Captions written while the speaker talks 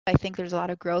I think there's a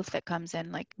lot of growth that comes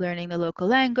in like learning the local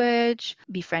language,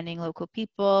 befriending local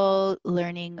people,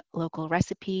 learning local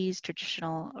recipes,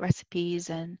 traditional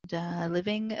recipes, and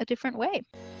living a different way.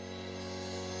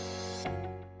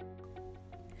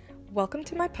 Welcome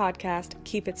to my podcast,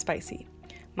 Keep It Spicy.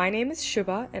 My name is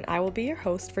Shubha, and I will be your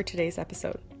host for today's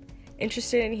episode.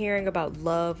 Interested in hearing about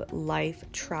love, life,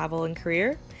 travel, and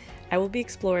career? I will be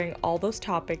exploring all those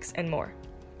topics and more.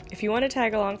 If you want to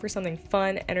tag along for something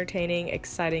fun, entertaining,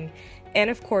 exciting, and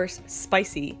of course,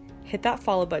 spicy, hit that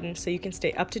follow button so you can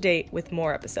stay up to date with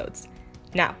more episodes.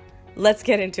 Now, let's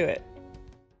get into it.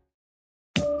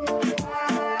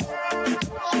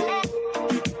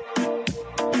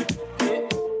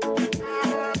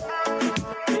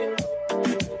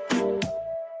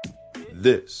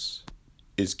 This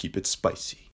is Keep It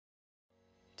Spicy.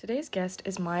 Today's guest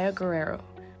is Maya Guerrero.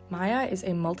 Maya is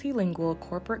a multilingual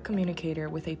corporate communicator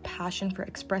with a passion for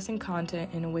expressing content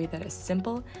in a way that is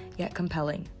simple yet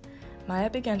compelling. Maya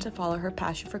began to follow her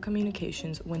passion for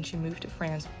communications when she moved to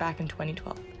France back in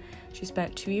 2012. She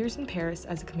spent 2 years in Paris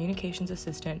as a communications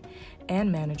assistant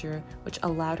and manager, which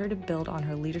allowed her to build on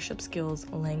her leadership skills,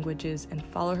 languages, and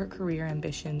follow her career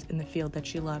ambitions in the field that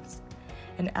she loves.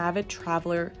 An avid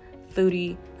traveler,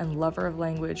 foodie, and lover of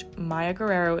language, Maya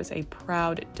Guerrero is a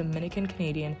proud Dominican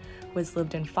Canadian who has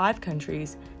lived in 5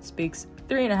 countries, speaks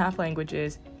 3.5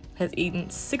 languages, has eaten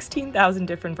 16,000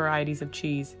 different varieties of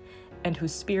cheese, and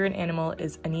whose spirit animal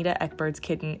is Anita Ekberg's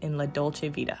kitten in La Dolce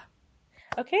Vita.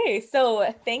 Okay,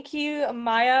 so thank you,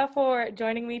 Maya, for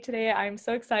joining me today. I'm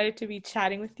so excited to be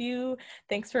chatting with you.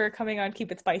 Thanks for coming on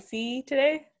Keep It Spicy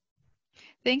today.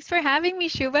 Thanks for having me,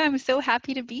 Shubha. I'm so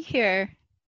happy to be here.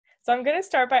 So I'm going to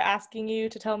start by asking you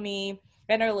to tell me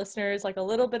and our listeners like a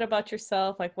little bit about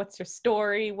yourself, like what's your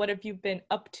story, what have you been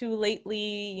up to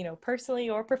lately, personally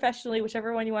or professionally,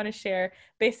 whichever one you want to share.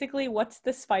 Basically, what's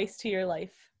the spice to your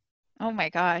life? Oh my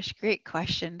gosh, great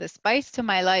question. The spice to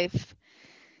my life.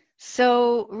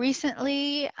 So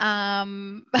recently,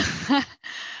 I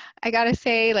gotta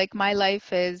say, like my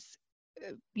life is,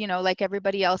 like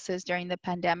everybody else's during the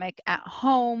pandemic at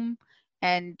home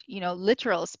and,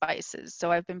 literal spices.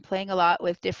 So I've been playing a lot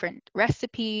with different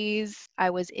recipes.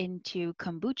 I was into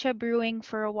kombucha brewing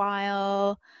for a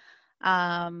while,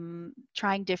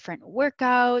 trying different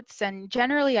workouts. And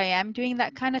generally, I am doing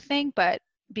that kind of thing. But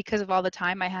because of all the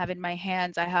time I have in my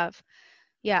hands, I have,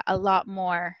 a lot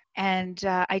more. And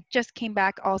I just came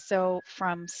back also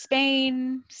from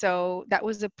Spain. So that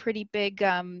was a pretty big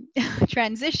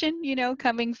transition,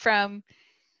 coming from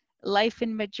life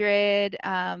in Madrid,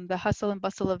 the hustle and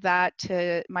bustle of that,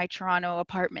 to my Toronto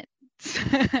apartment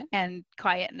and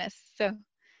quietness. So,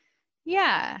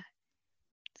 yeah,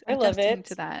 I love adjusting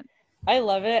to it. that. I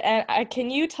love it. And can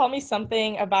you tell me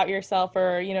something about yourself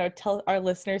or, tell our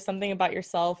listeners something about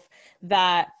yourself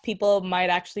that people might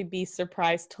actually be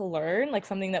surprised to learn, like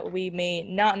something that we may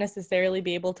not necessarily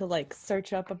be able to like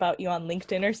search up about you on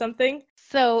LinkedIn or something?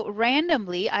 So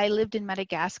randomly, I lived in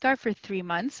Madagascar for 3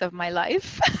 months of my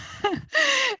life.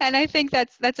 And I think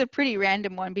that's a pretty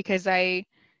random one because I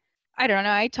don't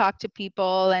know, I talk to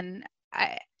people and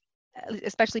I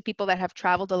especially people that have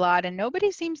traveled a lot, and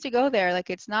nobody seems to go there. Like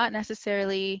it's not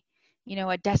necessarily,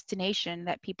 a destination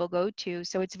that people go to.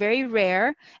 So it's very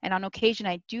rare. And on occasion,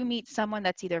 I do meet someone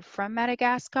that's either from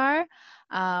Madagascar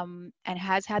and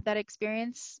has had that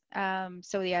experience.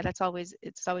 So yeah, it's always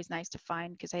nice to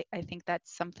find because I think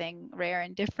that's something rare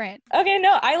and different. Okay,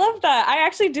 no, I love that. I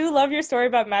actually do love your story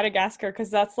about Madagascar because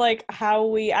that's like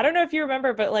how I don't know if you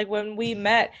remember, but like when we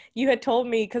met, you had told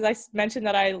me because mentioned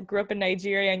that I grew up in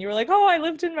Nigeria and you were like, oh, I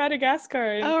lived in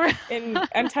Madagascar Oh, in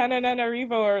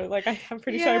Antananarivo, or like I'm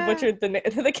pretty sure I yeah. butchered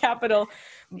the capital,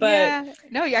 but Yeah.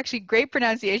 No, you actually great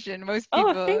pronunciation. Most oh,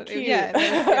 people, thank you. yeah,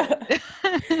 that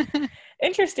was good.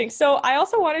 Interesting. So I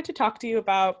also wanted to talk to you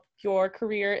about your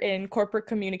career in corporate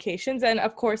communications. And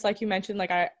of course, like you mentioned, like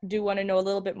I do want to know a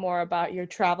little bit more about your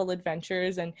travel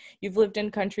adventures. And you've lived in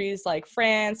countries like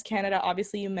France, Canada,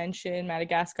 obviously you mentioned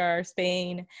Madagascar,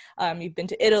 Spain, you've been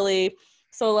to Italy.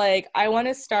 So like I want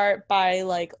to start by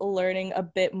like learning a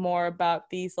bit more about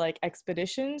these like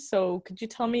expeditions. So could you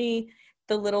tell me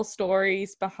the little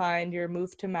stories behind your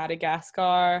move to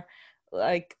Madagascar,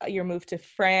 like your move to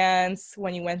France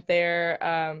when you went there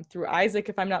through Isaac,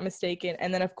 if I'm not mistaken.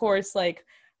 And then, of course, like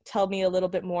tell me a little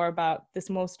bit more about this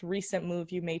most recent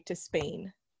move you made to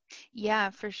Spain. Yeah,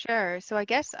 for sure. So I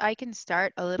guess I can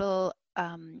start a little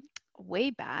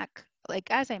way back. Like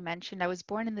as I mentioned, I was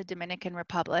born in the Dominican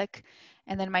Republic,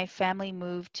 and then my family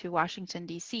moved to Washington,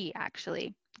 D.C.,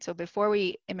 actually. So before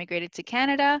we immigrated to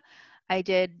Canada, I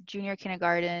did junior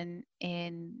kindergarten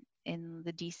in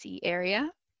the D.C.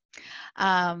 area.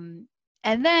 Um,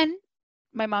 And then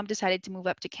my mom decided to move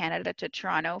up to Canada, to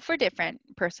Toronto, for different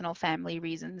personal family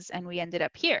reasons, and we ended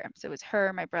up here. So it was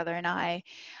her, my brother, and I.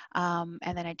 And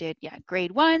then I did,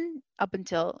 grade 1 up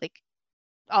until like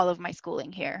all of my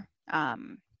schooling here.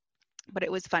 But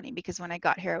it was funny because when I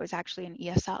got here, I was actually in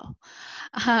ESL.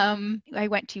 I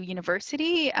went to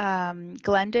university,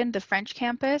 Glendon, the French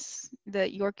campus,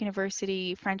 the York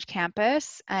University French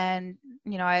campus, and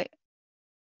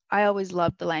I always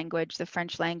loved the language, the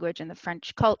French language and the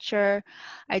French culture.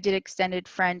 I did extended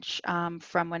French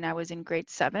from when I was in grade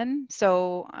 7.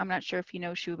 So I'm not sure if you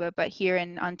know Shuba, but here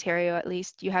in Ontario, at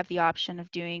least, you have the option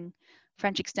of doing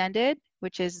French extended,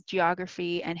 which is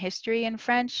geography and history in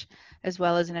French, as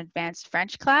well as an advanced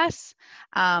French class.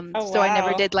 Oh, So I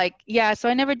never wow. did so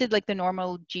I never did like the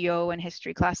normal geo and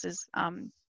history classes.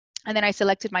 And then I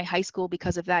selected my high school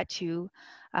because of that too,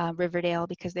 Riverdale,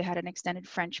 because they had an extended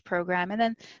French program. And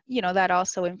then, that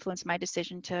also influenced my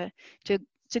decision to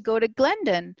go to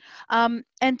Glendon.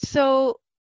 And so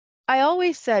I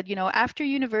always said, after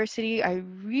university, I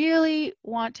really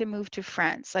want to move to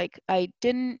France. Like, I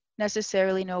didn't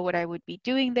necessarily know what I would be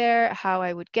doing there, how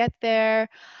I would get there,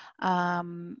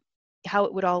 how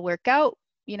it would all work out.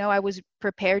 I was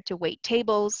prepared to wait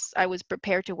tables. I was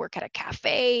prepared to work at a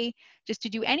cafe, just to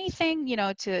do anything,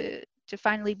 to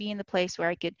finally be in the place where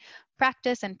I could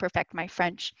practice and perfect my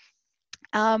French.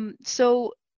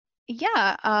 So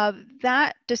yeah,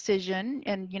 that decision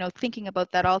and, thinking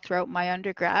about that all throughout my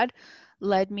undergrad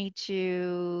led me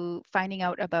to finding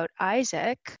out about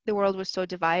Isaac. The world was so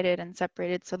divided and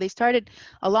separated. So they started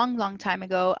a long, long time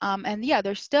ago. And yeah,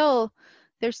 they're still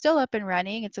up and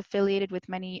running. It's affiliated with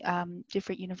many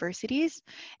different universities.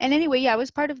 And anyway, yeah, I was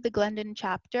part of the Glendon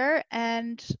chapter,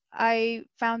 and I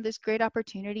found this great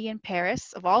opportunity in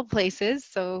Paris, of all places.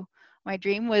 So my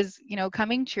dream was,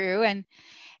 coming true. And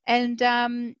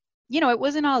it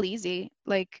wasn't all easy.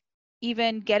 Like,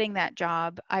 even getting that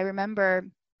job, I remember,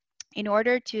 in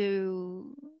order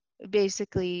to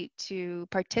basically to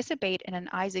participate in an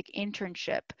Isaac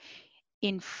internship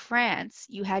in France,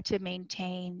 you had to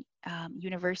maintain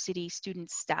university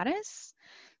student status.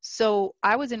 So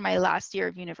I was in my last year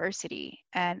of university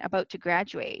and about to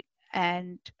graduate,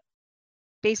 and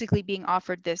basically being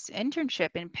offered this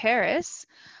internship in Paris,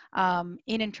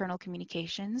 in internal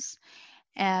communications.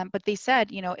 But they said,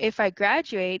 if I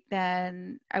graduate,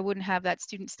 then I wouldn't have that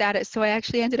student status. So I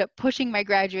actually ended up pushing my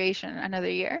graduation another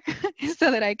year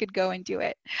so that I could go and do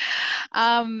it.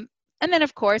 And then,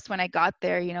 of course, when I got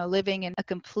there, living in a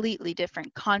completely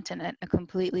different continent, a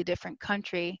completely different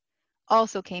country,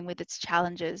 also came with its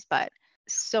challenges, but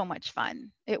so much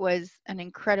fun. It was an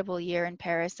incredible year in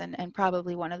Paris, and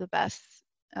probably one of the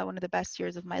best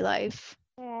years of my life.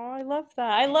 Oh, I love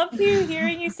that. I love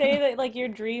hearing you say that like your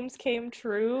dreams came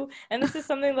true. And this is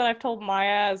something that I've told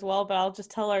Maya as well, but I'll just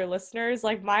tell our listeners.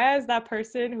 Like Maya is that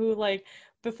person who like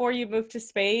before you moved to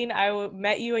Spain,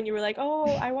 met you and you were like,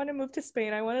 "Oh, I want to move to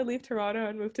Spain. I want to leave Toronto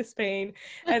and move to Spain."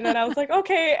 And then I was like,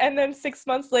 "Okay." And then 6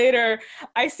 months later,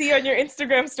 I see on your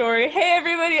Instagram story, "Hey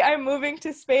everybody, I'm moving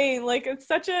to Spain." Like it's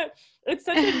such a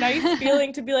nice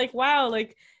feeling to be like, "Wow,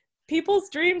 like people's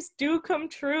dreams do come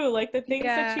true. Like the things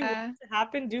that you want Yeah. to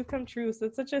happen do come true." So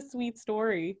it's such a sweet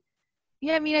story.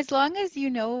 Yeah, I mean, as long as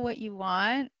you know what you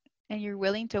want and you're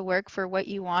willing to work for what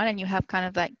you want, and you have kind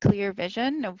of that clear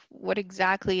vision of what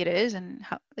exactly it is, and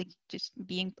how, like, just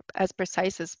being as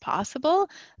precise as possible,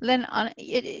 then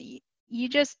it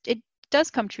does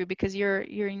come true because you're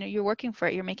working for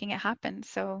it, you're making it happen.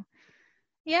 So,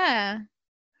 yeah,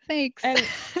 thanks. And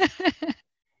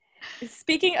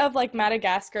speaking of like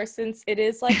Madagascar, since it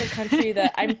is like a country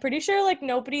that I'm pretty sure like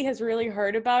nobody has really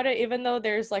heard about it, even though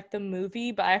there's like the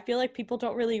movie, but I feel like people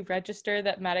don't really register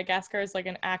that Madagascar is like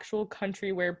an actual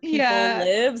country where people Yeah.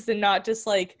 lives and not just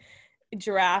like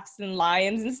giraffes and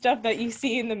lions and stuff that you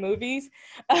see in the movies,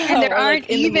 And there or like aren't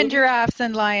in the even movie. giraffes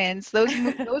and lions. Those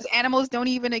animals don't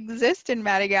even exist in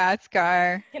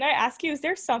Madagascar. Can I ask you, is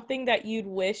there something that you'd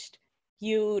wished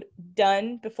you'd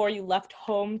done before you left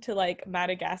home to like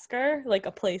Madagascar? Like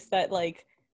a place that like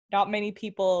not many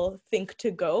people think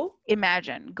to go?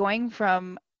 Imagine going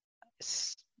from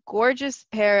gorgeous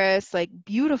Paris, like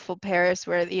beautiful Paris,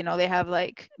 where they have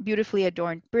like beautifully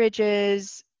adorned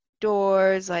bridges,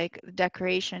 doors, like the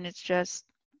decoration. It's just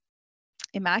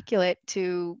immaculate,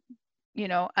 to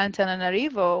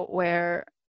Antananarivo, where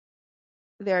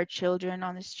there are children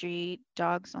on the street,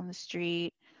 dogs on the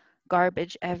street,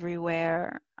 garbage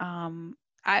everywhere.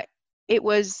 I It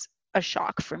was a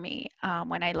shock for me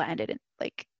when I landed in,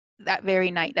 like, that very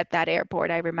night at that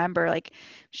airport. I remember, like, it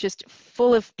was just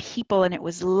full of people, and it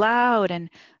was loud and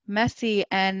messy,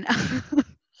 and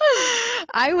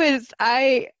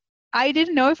I I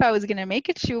didn't know if I was going to make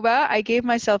it, Shuba. I gave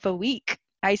myself a week.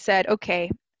 I said, okay,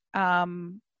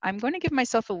 I'm going to give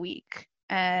myself a week.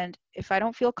 And if I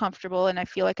don't feel comfortable and I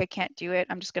feel like I can't do it,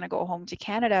 I'm just going to go home to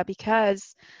Canada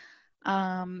because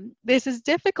this is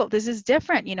difficult. This is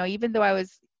different. Even though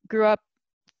grew up,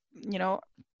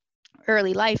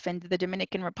 early life in the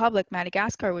Dominican Republic,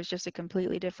 Madagascar was just a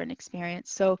completely different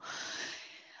experience. So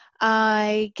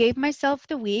I gave myself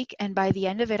the week, and by the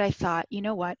end of it, I thought, you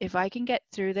know what, if I can get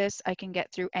through this, I can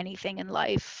get through anything in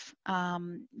life.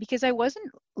 Because I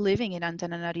wasn't living in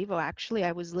Antananarivo, actually.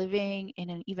 I was living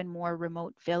in an even more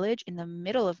remote village in the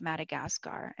middle of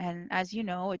Madagascar. And as you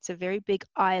know, it's a very big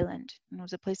island. And it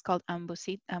was a place called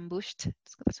Ambusht,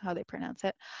 that's how they pronounce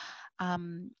it.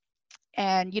 And,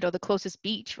 the closest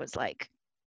beach was like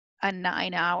a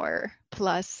 9-hour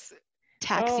plus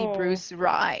taxi Bruce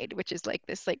ride, which is like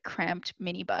this like cramped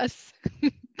minibus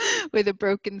with a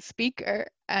broken speaker,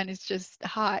 and it's just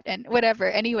hot and whatever.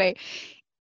 Anyway,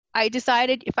 I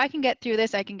decided if I can get through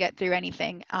this, I can get through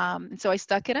anything. And so I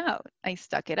stuck it out.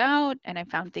 And I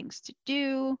found things to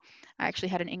do. I actually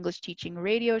had an English teaching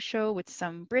radio show with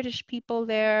some British people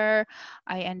there.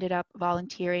 I ended up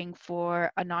volunteering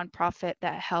for a nonprofit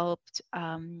that helped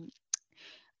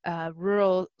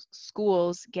rural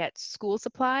schools get school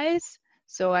supplies.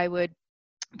 So I would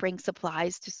bring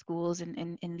supplies to schools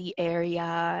in the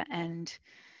area, and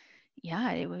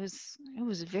yeah, it was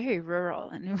very rural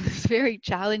and it was very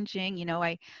challenging.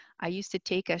 I used to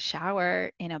take a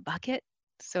shower in a bucket,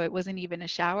 so it wasn't even a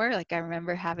shower. Like I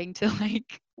remember having to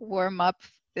like warm up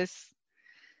this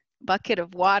bucket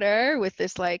of water with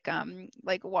this like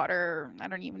water, I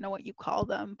don't even know what you call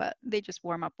them, but they just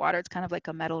warm up water. It's kind of like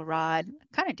a metal rod,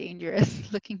 kind of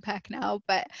dangerous looking back now,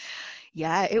 but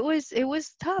yeah, it was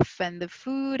tough. And the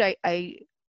food, I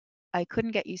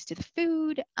couldn't get used to the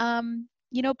food,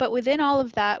 but within all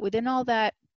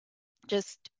that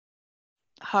just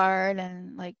hard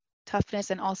and like toughness,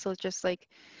 and also just like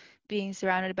being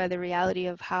surrounded by the reality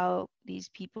of how these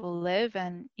people live,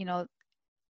 and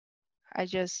I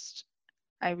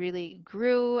really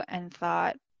grew and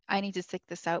thought, I need to stick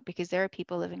this out because there are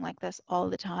people living like this all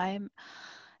the time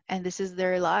and this is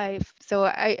their life. So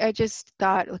I just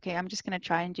thought, okay, I'm just going to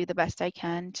try and do the best I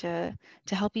can to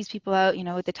help these people out,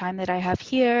 with the time that I have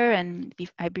here. And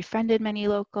I befriended many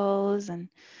locals, and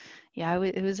yeah,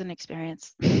 it was an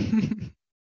experience.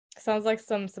 Sounds like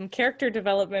some character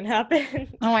development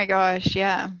happened. Oh my gosh,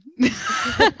 yeah.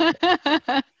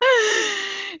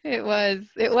 It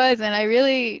was. And I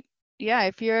really, yeah,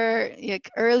 if you're like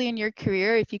early in your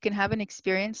career, if you can have an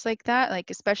experience like that, like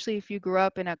especially if you grew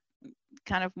up in a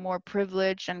kind of more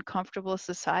privileged and comfortable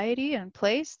society and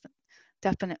place,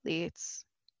 definitely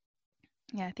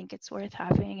I think it's worth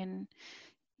having. And,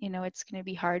 it's going to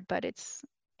be hard, but it's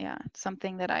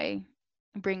something that I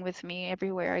bring with me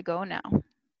everywhere I go now.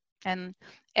 And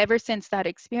ever since that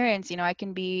experience, I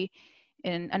can be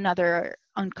in another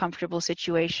uncomfortable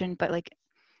situation, but like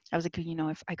I was like,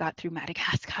 if I got through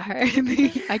Madagascar,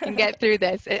 I can get through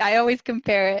this. I always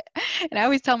compare it. And I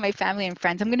always tell my family and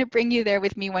friends, I'm going to bring you there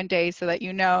with me one day so that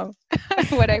you know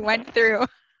what I went through.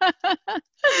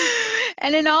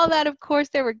 And in all that, of course,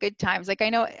 there were good times. Like I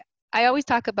know I always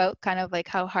talk about kind of like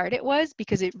how hard it was,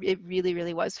 because it really,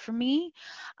 really was for me.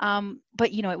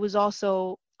 But, it was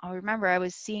also, I remember I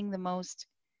was seeing the most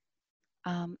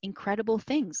incredible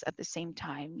things at the same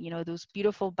time. Those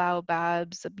beautiful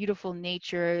baobabs, a beautiful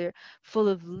nature full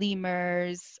of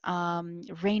lemurs,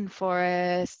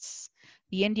 rainforests.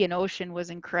 The Indian Ocean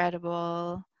was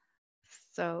incredible.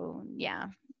 So yeah,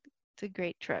 it's a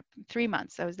great trip. 3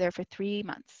 months. I was there for 3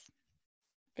 months.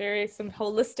 Some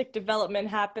holistic development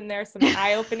happened there, some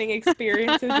eye-opening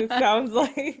experiences, it sounds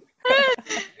like.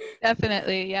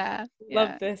 Definitely, yeah.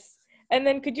 Love this. And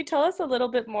then could you tell us a little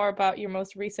bit more about your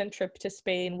most recent trip to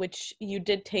Spain, which you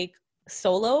did take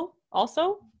solo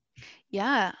also?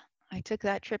 Yeah, I took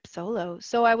that trip solo.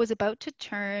 So I was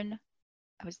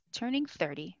turning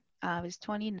 30. I was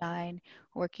 29,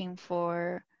 working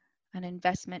for an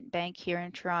investment bank here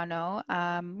in Toronto.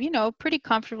 Pretty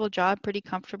comfortable job, pretty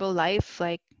comfortable life.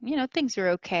 Like, things were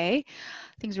okay.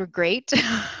 Things were great.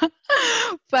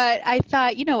 But I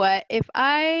thought, you know what, if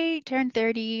I turn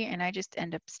 30 and I just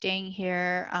end up staying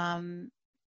here, I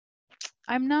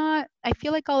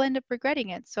feel like I'll end up regretting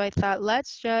it. So I thought,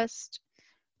 let's just,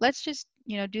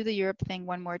 do the Europe thing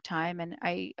one more time. And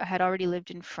I had already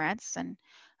lived in France and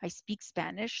I speak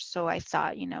Spanish. So I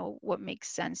thought, what makes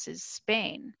sense is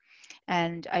Spain.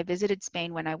 And I visited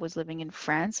Spain when I was living in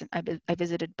France. I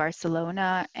visited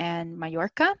Barcelona and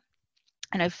Mallorca.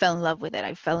 And I fell in love with it.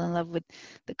 I fell in love with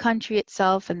the country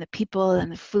itself and the people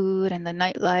and the food and the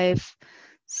nightlife.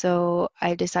 So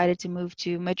I decided to move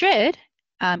to Madrid,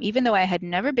 even though I had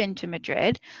never been to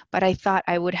Madrid, but I thought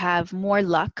I would have more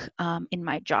luck in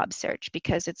my job search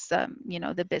because it's,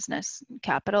 the business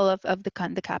capital of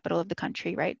the capital of the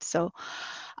country, right? So,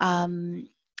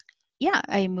 yeah,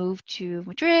 I moved to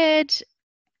Madrid,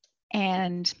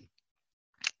 and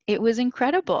it was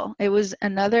incredible. It was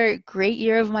another great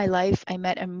year of my life. I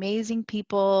met amazing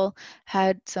people,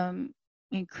 had some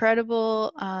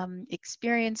incredible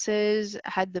experiences,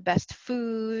 had the best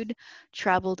food,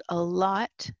 traveled a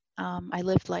lot. I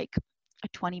lived like a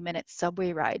 20-minute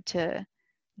subway ride to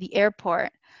the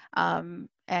airport. And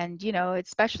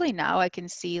especially now I can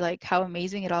see like how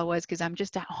amazing it all was because I'm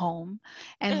just at home.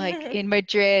 And like in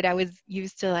Madrid, I was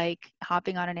used to like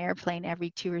hopping on an airplane every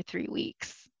 2 or 3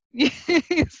 weeks.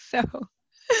 So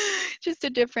just a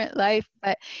different life.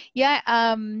 But yeah,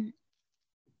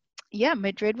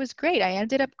 Madrid was great. I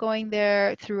ended up going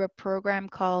there through a program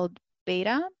called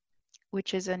Beta,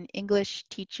 which is an English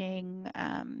teaching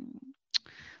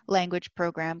language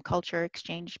program, culture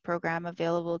exchange program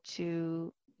available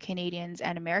to Canadians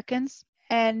and Americans.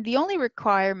 And the only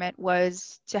requirement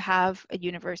was to have a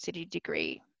university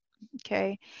degree.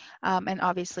 Okay. And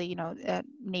obviously,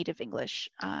 native English,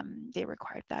 they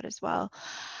required that as well.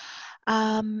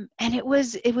 And it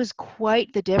was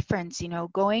quite the difference,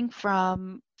 going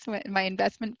from my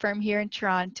investment firm here in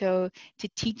Toronto to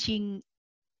teaching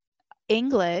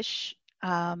English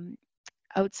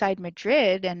outside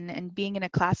Madrid, and being in a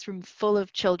classroom full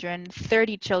of children,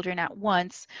 30 children at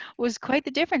once, was quite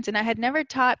the difference. And I had never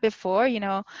taught before,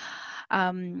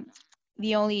 um,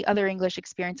 the only other English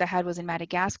experience I had was in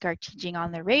Madagascar teaching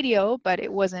on the radio, but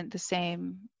it wasn't the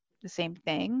same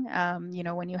thing.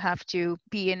 When you have to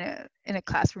be in a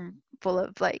classroom full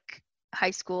of like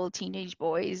high school teenage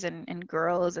boys and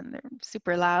girls, and they're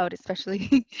super loud,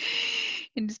 especially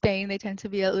in Spain, they tend to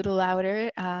be a little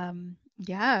louder.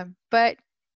 Yeah, but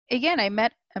again, I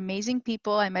met amazing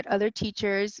people. I met other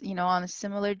teachers, on a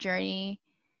similar journey,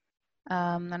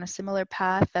 on a similar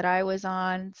path that I was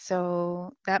on.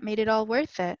 So that made it all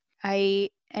worth it. I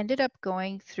ended up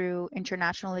going through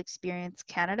International Experience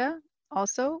Canada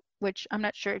also, which I'm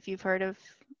not sure if you've heard of.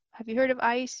 Have you heard of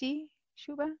IEC,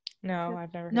 Shuba? No,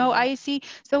 I've never heard No, of that. IEC.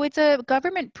 So it's a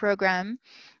government program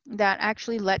that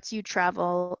actually lets you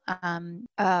travel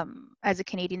as a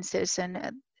Canadian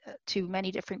citizen to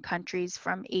many different countries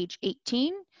from age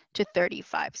 18 to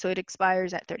 35. So it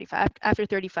expires at 35. After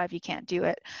 35, you can't do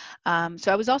it.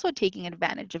 So I was also taking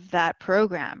advantage of that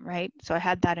program, right? So I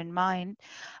had that in mind.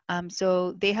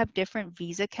 So they have different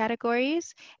visa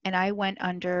categories, and I went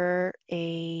under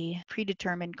a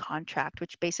predetermined contract,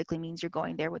 which basically means you're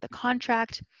going there with a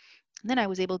contract. And then I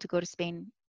was able to go to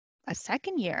Spain a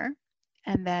second year,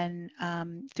 and then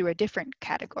through a different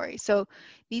category. So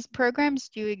these programs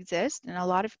do exist, and a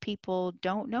lot of people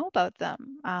don't know about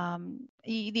them.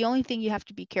 The only thing you have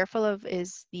to be careful of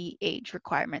is the age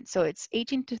requirement. So it's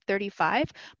 18 to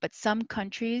 35, but some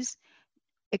countries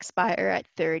expire at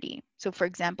 30. So for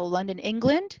example, London,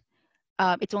 England,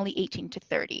 it's only 18 to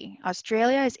 30.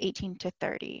 Australia is 18 to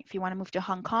 30. If you want to move to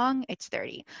Hong Kong, it's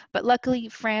 30. But luckily,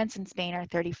 France and Spain are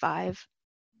 35.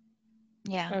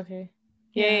 Yeah. Okay.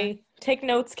 Yeah. Yay. Take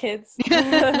notes, kids.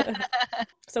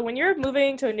 So when you're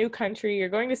moving to a new country, you're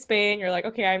going to Spain, you're like,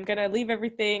 okay, I'm gonna leave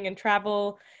everything and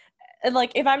travel. And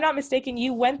like, if I'm not mistaken,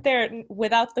 you went there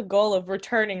without the goal of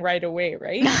returning right away,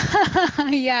 right?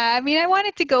 Yeah, I mean, I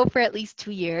wanted to go for at least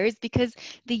 2 years because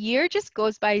the year just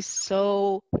goes by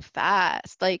so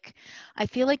fast. Like, I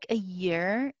feel like a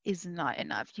year is not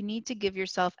enough. You need to give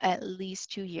yourself at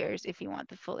least 2 years if you want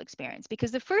the full experience.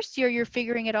 Because the first year, you're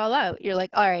figuring it all out. You're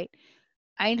like, all right,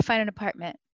 I need to find an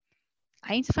apartment.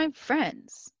 I need to find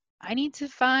friends. I need to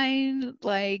find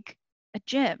like a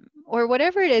gym or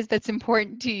whatever it is that's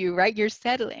important to you, right? You're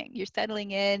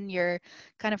settling in, you're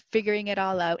kind of figuring it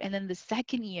all out. And then the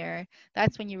second year,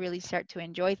 that's when you really start to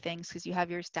enjoy things because you have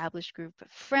your established group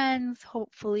of friends,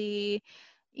 hopefully.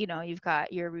 You've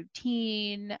got your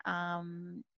routine.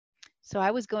 So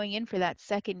I was going in for that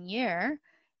second year.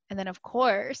 And then, of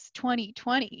course,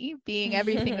 2020 being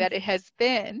everything that it has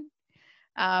been,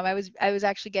 I was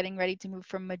actually getting ready to move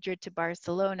from Madrid to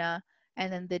Barcelona,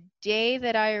 and then the day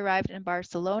that I arrived in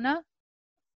Barcelona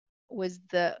was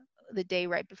the day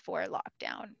right before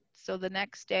lockdown. So the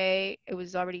next day, it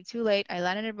was already too late. I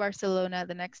landed in Barcelona.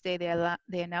 The next day,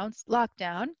 they announced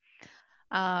lockdown,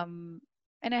 and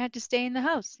I had to stay in the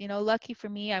house. Lucky for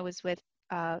me, I was with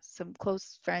some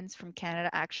close friends from Canada.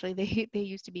 Actually, they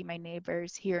used to be my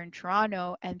neighbors here in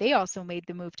Toronto, and they also made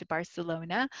the move to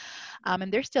Barcelona.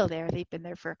 And they're still there. They've been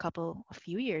there for a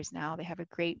few years now. They have a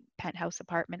great penthouse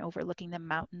apartment overlooking the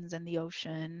mountains and the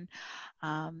ocean.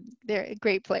 They're a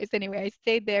great place. Anyway, I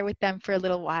stayed there with them for a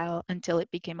little while until it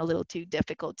became a little too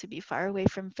difficult to be far away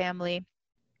from family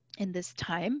in this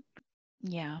time.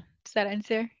 Yeah. Does that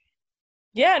answer?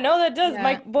 Yeah, no, that does.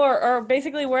 Yeah. Or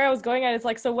basically where I was going at is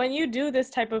like, so when you do this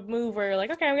type of move where you're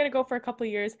like, okay, I'm gonna go for a couple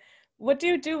of years, what do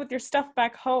you do with your stuff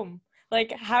back home?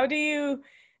 Like, how do you,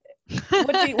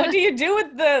 what do you do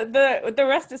with the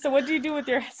rest of, so what do you do with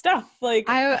your stuff? Like,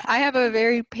 I have a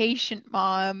very patient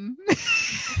mom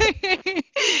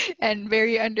and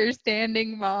very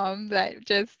understanding mom that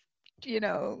just,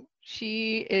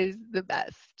 she is the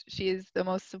best. She is the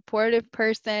most supportive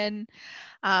person.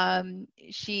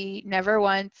 She never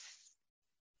once,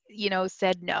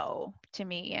 said no to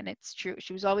me, and it's true.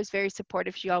 She was always very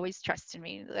supportive. She always trusted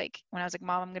me. Like when I was like,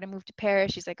 Mom, I'm going to move to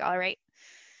Paris, she's like, all right.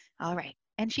 All right.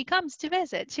 And she comes to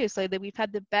visit too. So that we've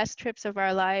had the best trips of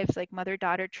our lives, like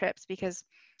mother-daughter trips, because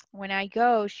when I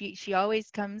go, she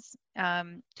always comes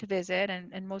to visit.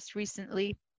 And most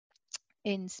recently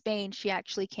in Spain, she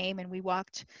actually came and we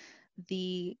walked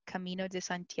the Camino de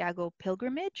Santiago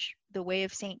pilgrimage, the Way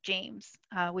of St. James,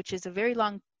 which is a very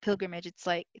long pilgrimage. It's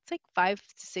like 5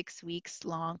 to 6 weeks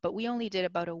long, but we only did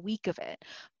about a week of it.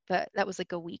 But that was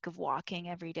like a week of walking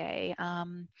every day.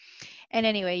 And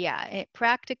anyway, yeah, it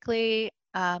practically,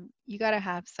 you got to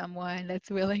have someone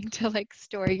that's willing to like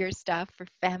store your stuff for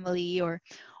family, or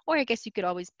I guess you could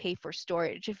always pay for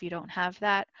storage if you don't have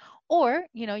that. Or,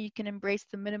 you can embrace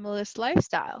the minimalist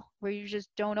lifestyle where you just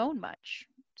don't own much.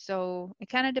 So it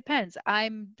kind of depends.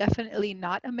 I'm definitely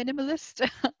not a minimalist.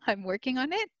 I'm working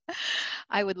on it.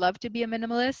 I would love to be a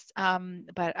minimalist,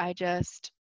 but I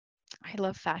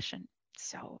love fashion.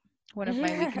 So one of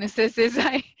my weaknesses is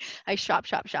I shop,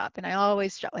 shop, shop, and I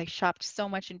always shop. Like shopped so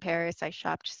much in Paris. I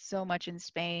shopped so much in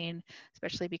Spain,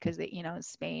 especially because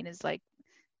Spain is like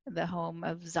the home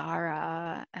of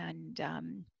Zara and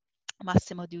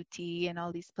Massimo Dutti and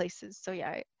all these places. So yeah,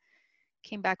 I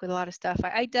came back with a lot of stuff.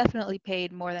 I definitely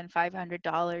paid more than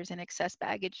 $500 in excess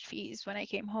baggage fees when I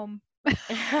came home.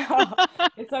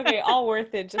 it's okay, all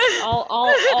worth it. Just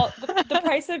all the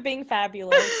price of being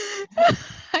fabulous.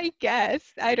 I guess.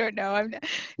 I don't know.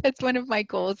 That's one of my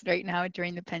goals right now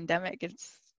during the pandemic.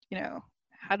 It's,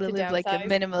 how to To live like a downsize.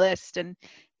 minimalist. And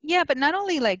yeah, but not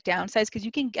only like downsize,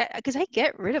 because I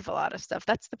get rid of a lot of stuff.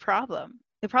 That's the problem.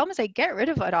 The problem is I get rid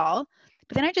of it all,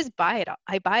 but then I just buy it all.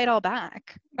 I buy it all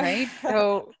back, right?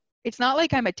 So it's not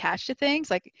like I'm attached to things.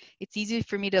 Like it's easy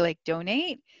for me to like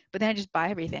donate, but then I just buy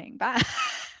everything back.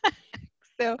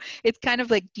 So it's kind of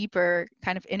like deeper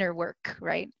kind of inner work,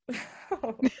 right?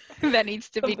 That needs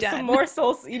to be Some done. more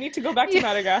souls. You need to go back to Yeah.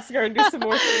 Madagascar and do some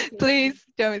more souls. Please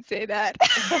don't say that.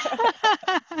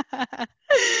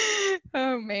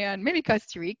 Oh man, maybe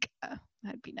Costa Rica.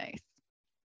 That'd be nice.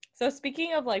 So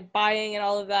speaking of like buying and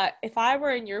all of that, if I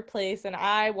were in your place and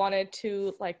I wanted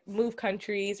to like move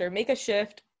countries or make a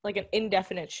shift, like an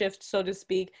indefinite shift, so to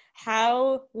speak,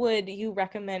 how would you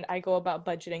recommend I go about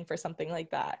budgeting for something like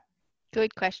that?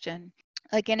 Good question.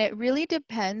 Like, and it really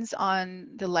depends on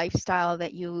the lifestyle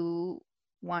that you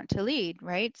want to lead,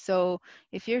 right? So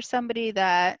if you're somebody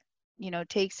that,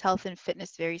 takes health and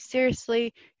fitness very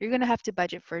seriously, you're going to have to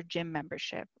budget for a gym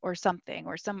membership or something,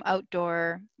 or some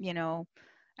outdoor,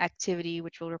 activity,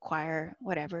 which will require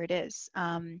whatever it is.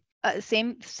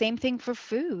 Same thing for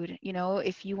food.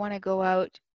 If you want to go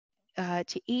out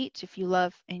to eat, if you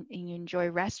love and you enjoy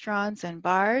restaurants and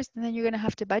bars, then you're going to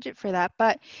have to budget for that.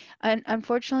 But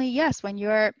unfortunately, yes, when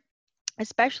you're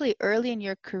especially early in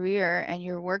your career and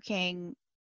you're working,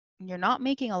 you're not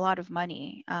making a lot of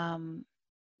money.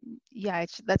 Yeah,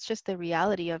 that's just the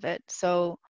reality of it.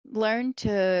 So learn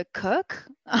to cook,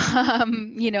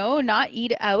 not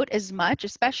eat out as much,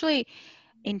 especially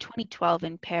in 2012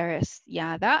 in Paris.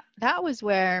 Yeah, that was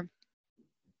where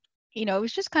it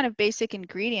was just kind of basic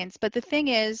ingredients. But the thing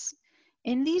is,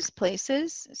 in these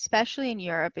places, especially in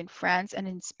Europe, in France, and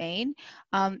in Spain,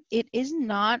 it is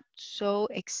not so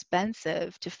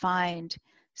expensive to find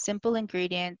simple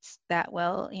ingredients that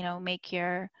will,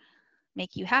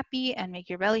 make you happy and make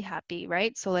your belly happy,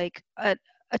 right? So like a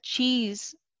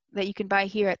cheese that you can buy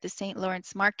here at the St.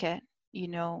 Lawrence market,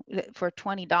 for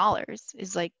 $20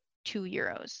 is like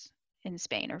 €2 in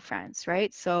Spain or France,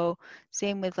 right? So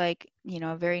same with like,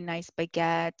 a very nice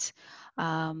baguette.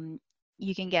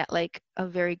 You can get like a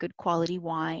very good quality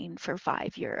wine for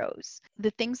 €5.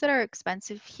 The things that are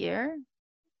expensive here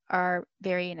are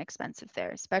very inexpensive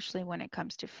there, especially when it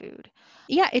comes to food.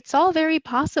 Yeah, it's all very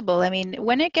possible. I mean,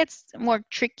 when it gets more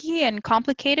tricky and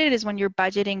complicated is when you're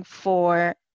budgeting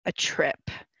for a trip,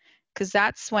 because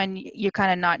that's when you're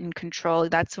kind of not in control.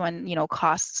 That's when,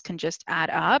 costs can just add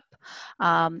up.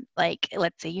 Like,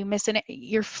 let's say you miss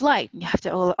your flight, you have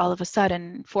to all of a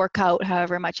sudden fork out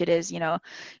however much it is,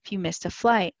 if you missed a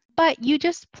flight. But you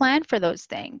just plan for those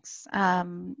things.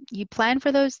 You plan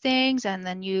for those things, and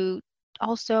then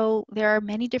there are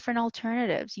many different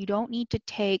alternatives. You don't need to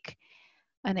take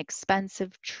an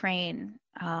expensive train.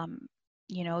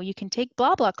 You can take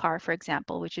BlaBlaCar, for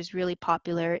example, which is really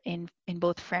popular in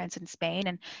both France and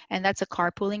Spain, and that's a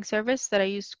carpooling service that I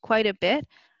used quite a bit.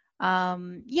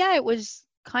 Yeah, it was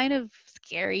kind of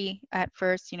scary at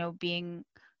first, being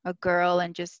a girl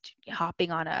and just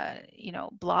hopping on a,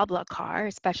 BlaBlaCar,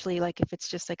 especially like if it's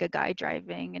just like a guy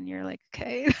driving and you're like,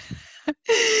 okay,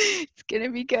 it's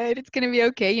gonna be good, it's gonna be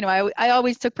okay. I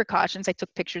always took precautions. I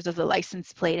took pictures of the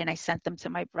license plate and I sent them to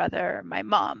my brother or my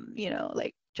mom,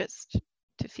 like just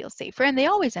to feel safer. And they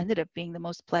always ended up being the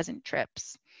most pleasant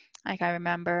trips. Like, I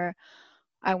remember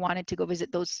I wanted to go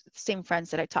visit those same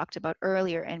friends that I talked about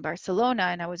earlier in Barcelona,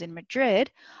 and I was in Madrid,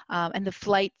 and the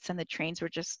flights and the trains were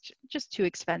just too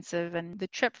expensive. And the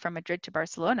trip from Madrid to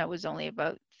Barcelona was only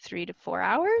about 3 to 4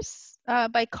 hours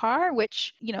by car,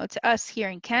 which, to us here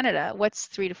in Canada, what's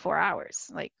 3 to 4 hours?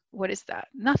 Like, what is that?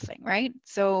 Nothing, right?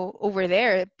 So over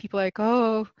there, people are like,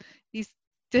 oh, these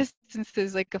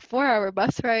distances, like a 4-hour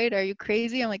bus ride, are you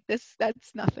crazy? I'm like, that's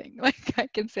nothing. Like, I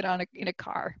can sit in a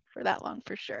car for that long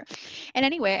for sure. And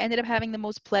anyway, I ended up having the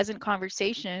most pleasant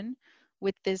conversation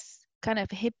with this kind of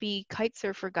hippie kite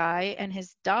surfer guy and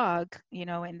his dog,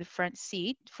 in the front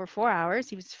seat for 4 hours.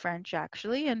 He was French,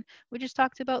 actually, and we just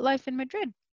talked about life in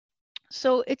Madrid.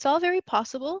 So it's all very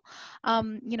possible,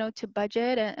 to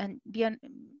budget and be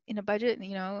in a budget.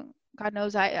 God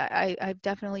knows I've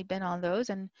definitely been on those.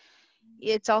 And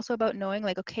it's also about knowing,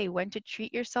 like, okay, when to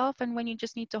treat yourself and when you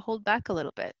just need to hold back a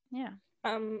little bit. Yeah.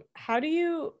 How do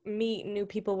you meet new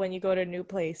people when you go to a new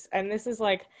place? And this is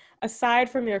like, aside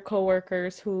from your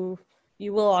coworkers who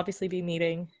you will obviously be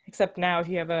meeting, except now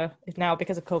if now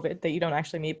because of COVID that you don't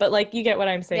actually meet, but like you get what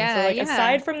I'm saying. So Yeah, like yeah.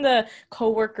 aside from the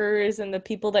coworkers and the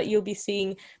people that you'll be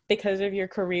seeing because of your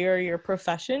career or your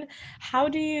profession, how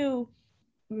do you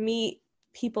meet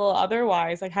people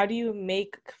otherwise? Like how do you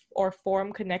make or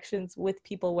form connections with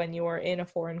people when you are in a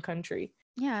foreign country?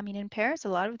 Yeah, I mean, in Paris, a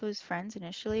lot of those friends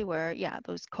initially were, yeah,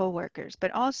 those coworkers,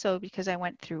 but also because I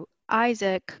went through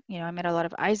Isaac, I met a lot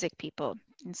of Isaac people,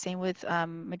 and same with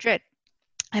Madrid.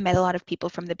 I met a lot of people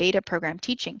from the beta program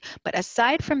teaching. But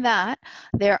aside from that,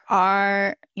 there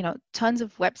are, tons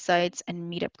of websites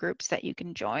and meetup groups that you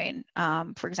can join.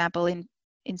 For example,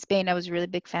 in Spain, I was a really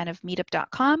big fan of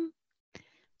meetup.com.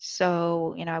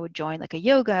 So, I would join like a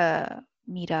yoga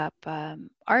meetup,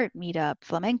 art meetup,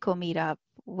 flamenco meetup,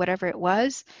 whatever it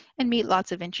was, and meet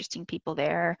lots of interesting people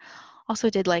there. Also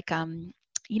did like,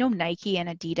 Nike and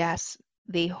Adidas,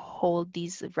 they hold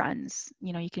these runs.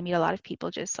 You can meet a lot of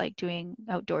people just like doing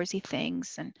outdoorsy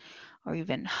things or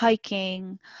even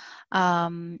hiking.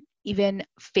 Even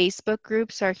Facebook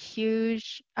groups are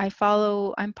huge.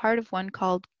 I'm part of one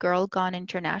called Girl Gone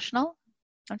International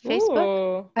on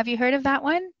Facebook. Ooh. Have you heard of that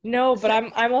one? No, but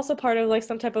So, I'm also part of like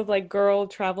some type of like girl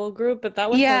travel group, but that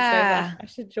one sounds nice. I, yeah. I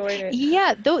should join it.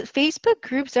 Yeah, those Facebook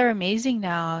groups are amazing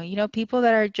now. People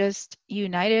that are just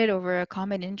united over a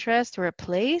common interest or a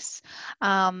place.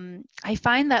 I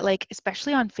find that, like,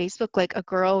 especially on Facebook, like a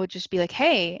girl would just be like,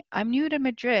 "Hey, I'm new to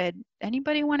Madrid.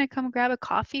 Anybody want to come grab a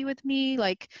coffee with me?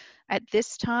 Like at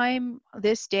this time,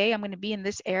 this day, I'm going to be in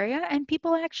this area." And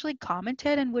people actually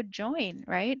commented and would join,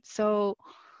 right? So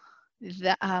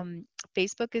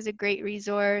Facebook is a great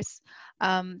resource.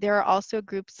 There are also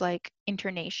groups like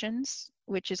Internations,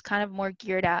 which is kind of more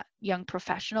geared at young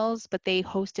professionals, but they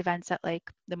host events at like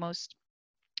the most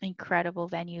incredible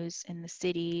venues in the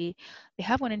city. They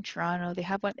have one in Toronto. They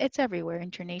have one, it's everywhere.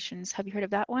 Internations. Have you heard of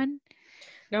that one?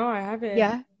 No, I haven't.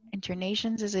 Yeah.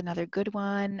 Internations is another good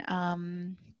one.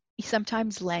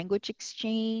 Sometimes language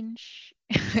exchange.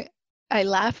 I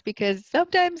laugh because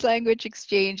sometimes language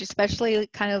exchange, especially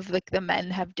kind of like the men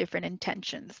have different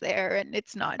intentions there, and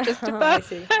it's not just I about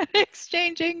see.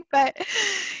 exchanging, but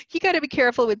you got to be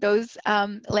careful with those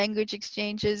language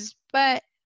exchanges. But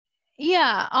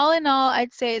yeah, all in all,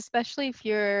 I'd say, especially if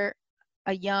you're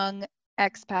a young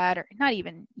expat, or not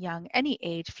even young, any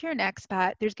age, if you're an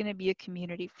expat, there's going to be a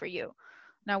community for you.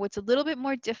 Now, what's a little bit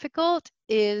more difficult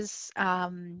is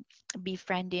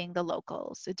befriending the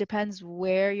locals. It depends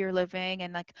where you're living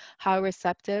and like how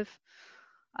receptive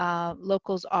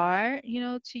locals are,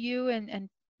 to you, and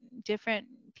different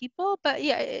people. But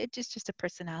yeah, it's just a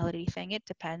personality thing. It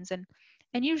depends. And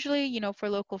usually, for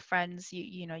local friends,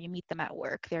 you meet them at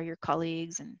work. They're your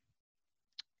colleagues, and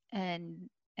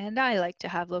and I like to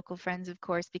have local friends, of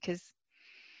course, because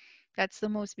that's the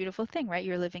most beautiful thing, right?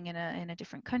 You're living in a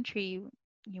different country.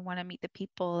 You want to meet the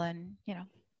people, and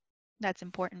that's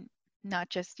important. Not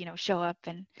just, show up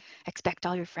and expect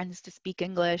all your friends to speak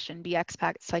English and be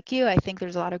expats like you. I think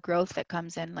there's a lot of growth that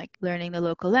comes in, like learning the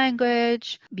local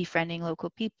language, befriending local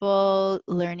people,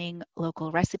 learning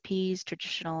local recipes,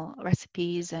 traditional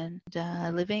recipes, and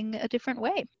living a different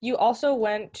way. You also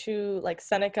went to like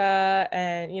Seneca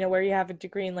and, where you have a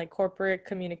degree in like corporate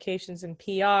communications and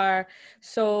PR.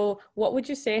 So what would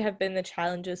you say have been the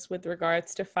challenges with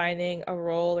regards to finding a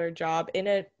role or job in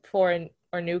a foreign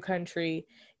or new country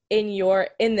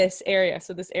in this area,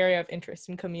 so this area of interest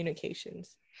in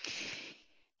communications?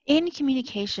 In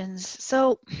communications,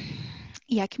 so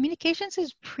yeah, communications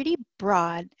is pretty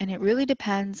broad, and it really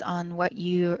depends on what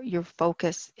your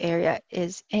focus area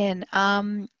is in.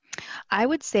 I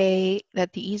would say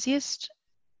that the easiest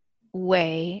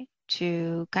way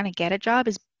to kind of get a job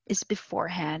is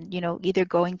beforehand, either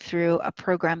going through a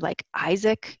program like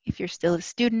Isaac if you're still a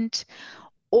student,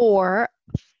 or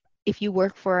if you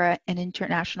work for an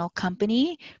international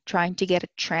company, trying to get a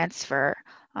transfer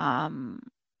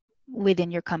within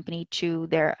your company to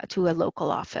a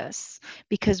local office.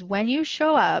 Because when you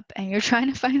show up and you're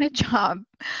trying to find a job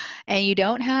and you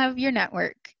don't have your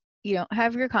network, you don't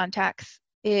have your contacts,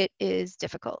 it is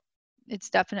difficult. It's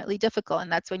definitely difficult.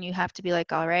 And that's when you have to be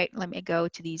like, all right, let me go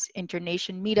to these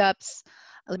internation meetups,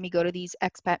 let me go to these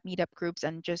expat meetup groups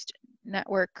and just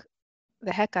network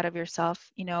the heck out of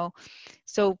yourself.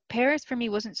 So Paris for me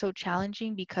wasn't so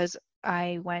challenging because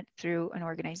I went through an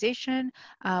organization.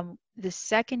 The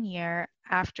second year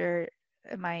after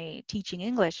my teaching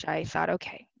English, I thought,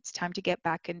 okay, it's time to get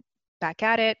back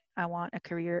at it. I want a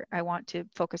career. I want to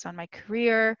focus on my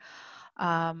career.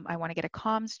 I want to get a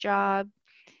comms job,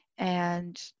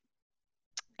 and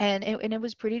it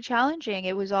was pretty challenging.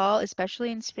 It was all,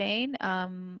 especially in Spain,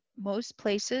 most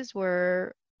places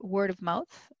were word of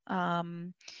mouth.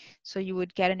 So you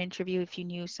would get an interview if you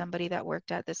knew somebody that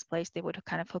worked at this place, they would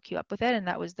kind of hook you up with it, and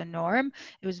that was the norm.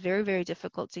 It was very, very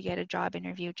difficult to get a job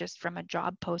interview just from a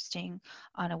job posting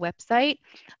on a website.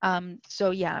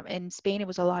 So yeah, in Spain, it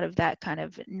was a lot of that kind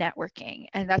of networking,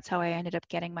 and that's how I ended up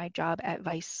getting my job at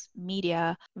Vice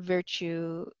Media.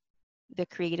 Virtue, the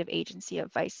creative agency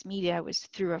of Vice Media, was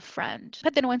through a friend.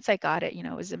 But then once I got it,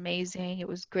 it was amazing. It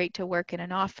was great to work in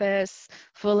an office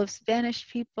full of Spanish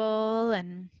people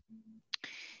and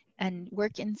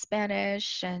work in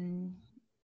Spanish, and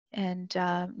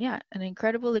yeah, an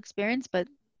incredible experience, but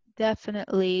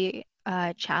definitely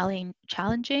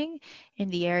challenging in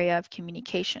the area of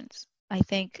communications. I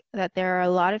think that there are a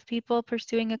lot of people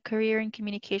pursuing a career in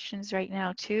communications right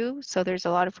now too. So there's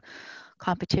a lot of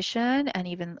competition and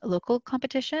even local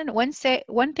competition. One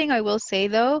thing I will say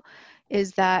though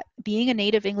is that being a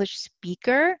native English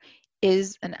speaker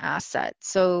is an asset.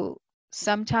 So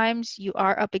sometimes you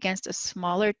are up against a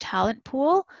smaller talent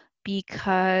pool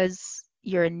because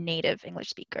you're a native English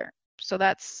speaker. So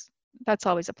that's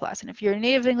always a plus. And if you're a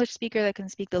native English speaker that can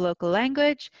speak the local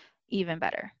language, even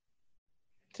better.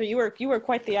 So you were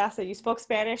quite the asset. You spoke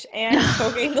Spanish and you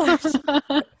spoke English.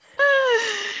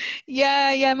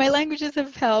 Yeah, my languages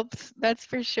have helped. That's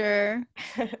for sure.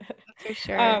 That's for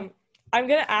sure. I'm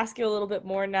going to ask you a little bit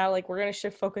more now. Like, we're going to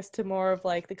shift focus to more of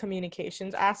like the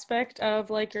communications aspect of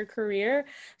like your career.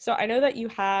 So I know that you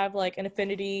have like an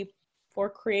affinity for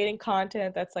creating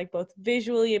content that's like both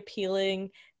visually appealing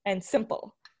and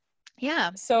simple.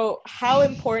 Yeah. So how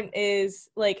important is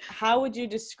like, how would you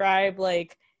describe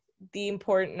like the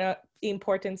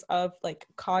importance of like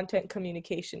content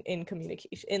communication in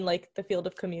like the field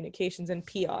of communications and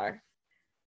PR?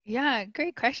 Yeah,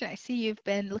 great question. I see you've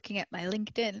been looking at my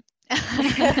LinkedIn.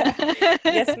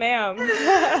 Yes, ma'am.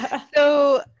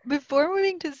 So before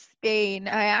moving to Spain,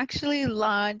 I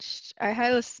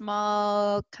had a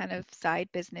small kind of side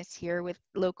business here with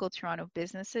local Toronto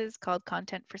businesses called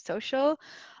Content for Social.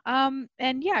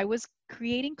 And yeah, I was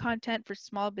creating content for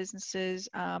small businesses.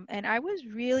 And I was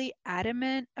really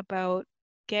adamant about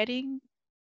getting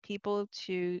people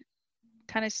to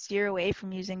kind of steer away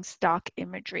from using stock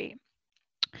imagery.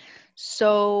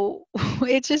 So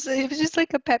it was just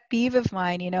like a pet peeve of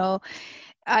mine.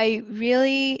 I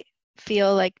really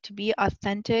feel like to be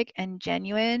authentic and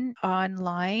genuine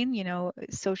online,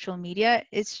 social media,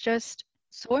 it's just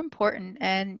so important,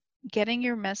 and getting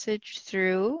your message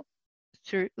through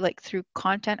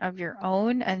content of your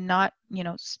own, and not,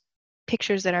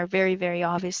 pictures that are very, very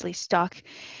obviously stock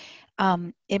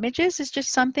images, is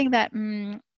just something that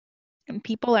and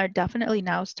people are definitely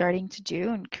now starting to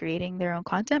do and creating their own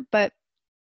content, but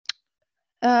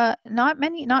not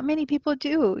many people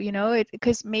do,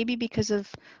 because maybe because of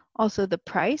also the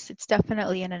price. It's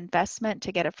definitely an investment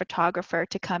to get a photographer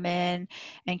to come in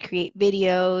and create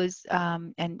videos,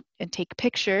 and take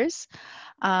pictures.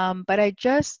 But I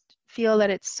just feel that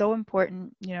it's so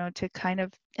important, to kind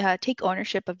of take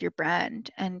ownership of your brand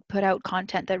and put out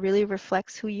content that really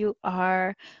reflects who you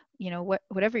are,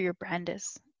 whatever your brand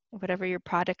is, whatever your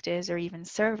product is, or even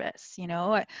service.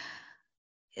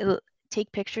 It'll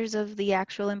take pictures of the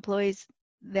actual employees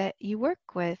that you work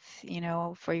with,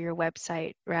 for your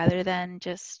website, rather than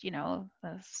just, a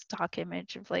stock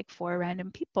image of like four random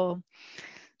people.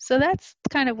 So that's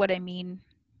kind of what I mean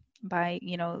by,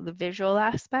 the visual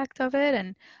aspect of it.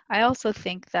 And I also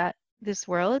think that this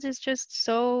world is just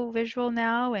so visual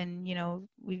now, and,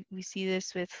 we see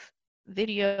this with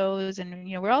videos,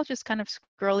 and, we're all just kind of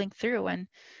scrolling through, and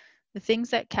the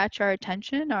things that catch our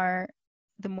attention are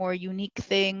the more unique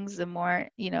things, the more,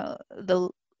 the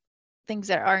things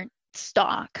that aren't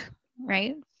stock,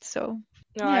 right? So,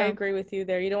 No, I yeah. agree with you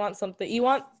there. You don't want something, you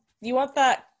want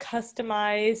that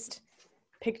customized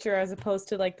picture as opposed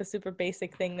to like the super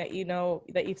basic thing that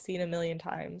that you've seen a million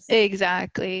times.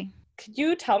 Exactly. Could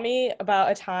you tell me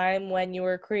about a time when you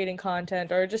were creating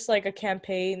content or just like a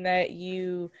campaign that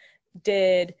you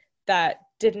did that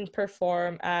didn't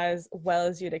perform as well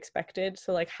as you'd expected?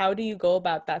 So like, how do you go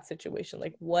about that situation?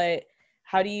 Like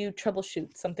how do you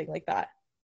troubleshoot something like that?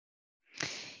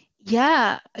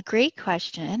 Yeah, a great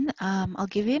question. I'll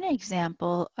give you an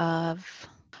example of,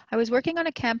 I was working on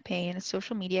a campaign, a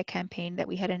social media campaign that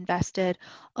we had invested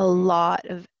a lot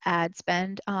of ad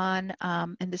spend on,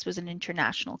 and this was an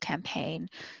international campaign.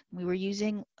 We were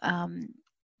using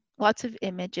lots of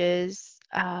images,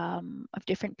 of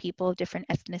different people, different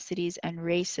ethnicities and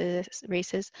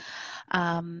races.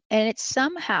 And it's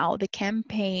somehow the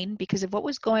campaign, because of what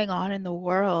was going on in the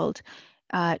world,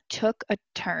 took a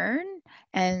turn,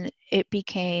 and it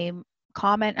became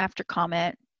comment after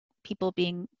comment, people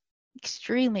being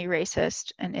extremely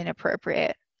racist and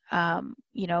inappropriate, in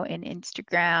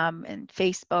Instagram and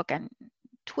Facebook and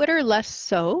Twitter, less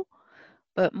so,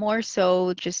 but more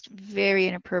so just very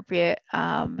inappropriate,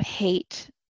 hate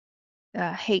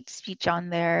speech on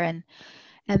there.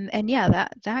 And yeah,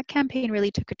 that campaign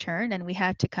really took a turn, and we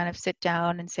had to kind of sit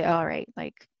down and say, all right,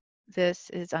 like, this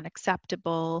is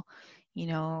unacceptable,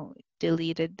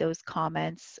 deleted those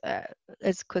comments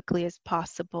as quickly as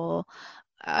possible.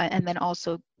 And then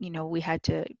also, we had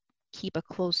to keep a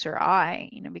closer eye,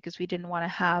 because we didn't want to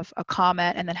have a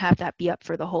comment and then have that be up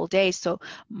for the whole day. So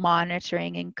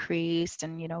monitoring increased,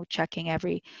 and, checking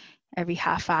every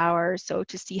half hour or so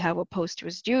to see how a post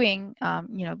was doing,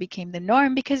 became the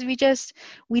norm, because we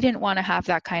didn't want to have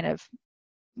that kind of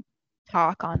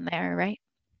talk on there, right?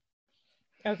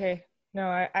 Okay. No,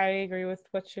 I agree with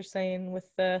what you're saying with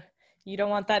you don't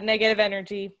want that negative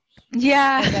energy.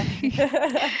 Yeah.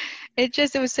 Okay. It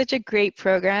was such a great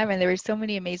program, and there were so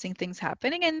many amazing things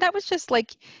happening. And that was just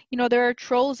like, there are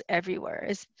trolls everywhere,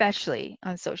 especially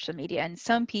on social media. And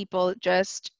some people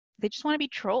they just want to be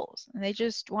trolls, and they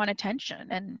just want attention.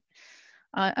 And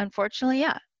unfortunately,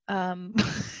 yeah, um,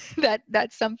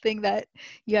 that's something that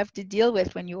you have to deal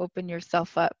with when you open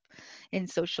yourself up in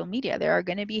social media. There are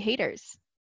going to be haters.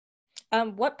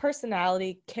 What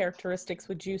personality characteristics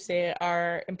would you say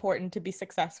are important to be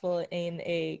successful in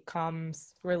a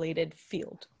comms related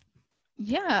field?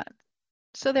 Yeah,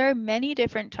 so there are many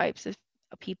different types of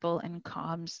people in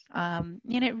comms, and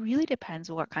it really depends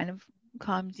what kind of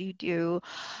comms you do.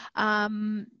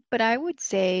 But I would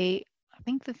say, I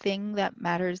think the thing that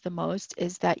matters the most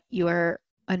is that you're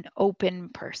an open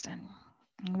person.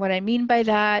 And what I mean by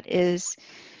that is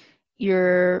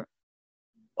you're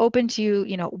open to,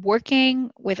 working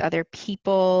with other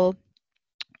people.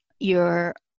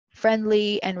 You're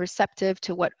friendly and receptive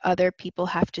to what other people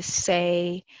have to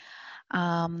say.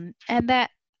 And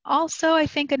that also, I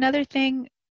think another thing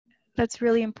that's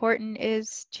really important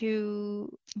is to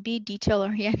be detail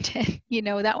oriented.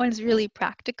 That one's really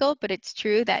practical, but it's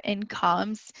true that in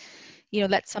comms,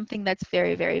 that's something that's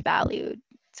very, very valued.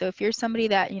 So if you're somebody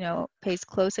that, pays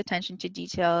close attention to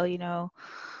detail,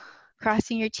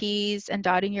 crossing your T's and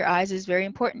dotting your I's is very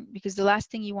important, because the last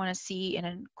thing you want to see in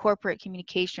a corporate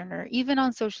communication, or even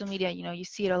on social media, you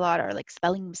see it a lot, are like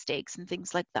spelling mistakes and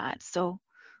things like that. So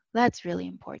that's really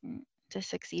important to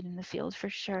succeed in the field, for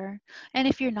sure. And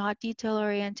if you're not detail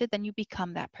oriented, then you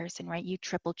become that person, right? You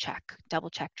triple check,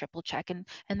 double check, triple check, and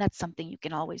that's something you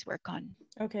can always work on.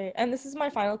 Okay, and this is my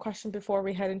final question before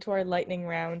we head into our lightning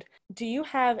round. Do you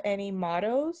have any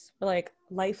mottos or like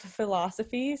life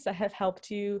philosophies that have helped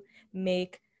you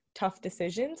make tough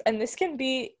decisions, and this can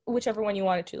be whichever one you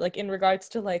want it to, like in regards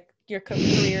to like your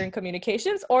career and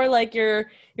communications, or like your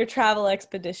travel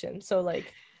expedition. So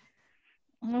like,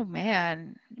 Oh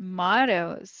man,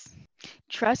 mottos.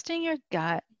 Trusting your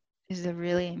gut is a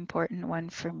really important one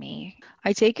for me.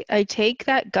 I take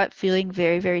that gut feeling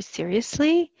very, very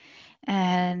seriously,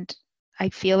 and I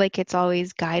feel like it's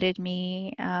always guided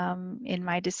me in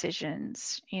my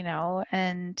decisions,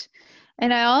 and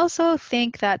I also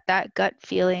think that that gut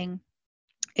feeling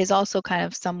is also kind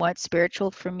of somewhat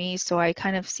spiritual for me. So I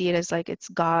kind of see it as like it's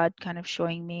God kind of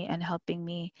showing me and helping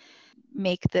me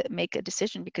make a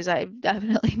decision, because I've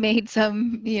definitely made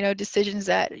some, decisions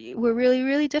that were really,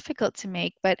 really difficult to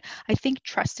make. But I think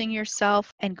trusting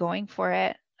yourself and going for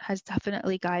it has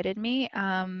definitely guided me.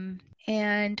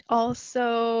 And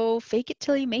also fake it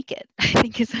till you make it, I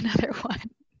think is another one.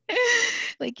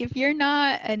 Like if you're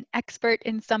not an expert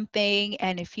in something,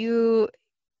 and if you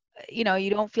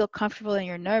don't feel comfortable and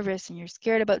you're nervous and you're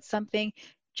scared about something,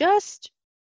 just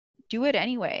do it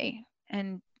anyway.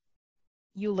 And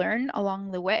you learn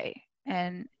along the way.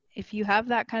 And if you have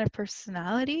that kind of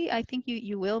personality, I think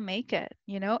you will make it.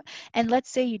 And let's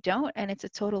say you don't and it's a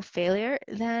total failure,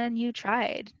 then you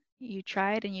tried. You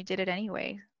tried and you did it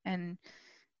anyway. And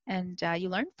you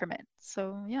learned from it.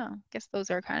 So yeah, I guess those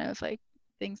are kind of like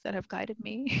things that have guided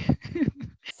me.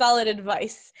 solid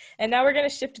advice. And now we're going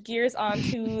to shift gears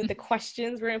onto the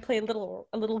questions. We're going to play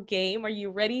a little game. Are you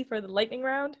ready for the lightning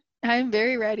round? I'm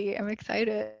very ready. I'm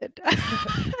excited.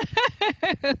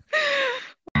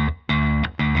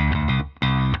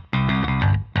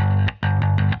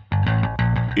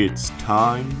 It's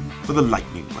time for the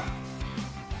lightning round.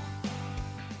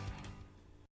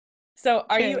 So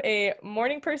are you a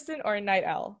morning person or a night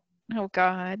owl? Oh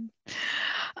God.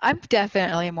 I'm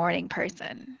definitely a morning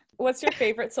person. What's your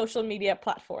favorite social media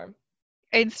platform?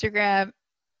 Instagram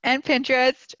and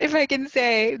Pinterest, if I can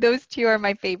say. Those two are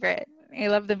my favorite. I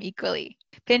love them equally.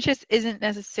 Pinterest isn't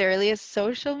necessarily a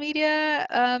social media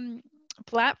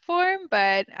platform,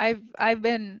 but I've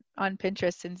been on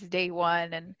Pinterest since day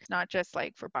one, and it's not just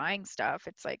like for buying stuff.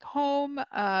 It's like home,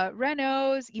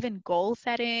 renos, even goal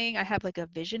setting. I have like a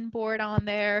vision board on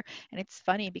there, and it's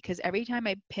funny because every time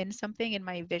I pin something in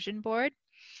my vision board,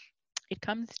 it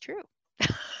comes true.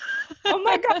 Oh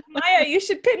my God, Maya, you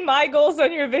should pin my goals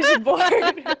on your vision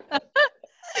board.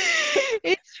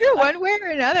 It's true one way or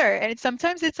another. And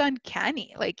sometimes it's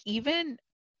uncanny. Like even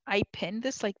I pinned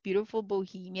this like beautiful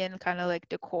bohemian kind of like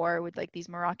decor with like these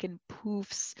Moroccan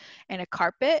poofs and a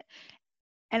carpet.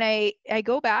 And I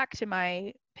go back to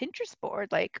my Pinterest board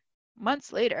like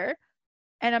months later,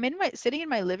 and I'm sitting in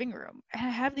my living room, and I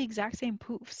have the exact same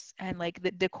poofs and like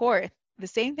the decor, the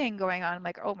same thing going on. I'm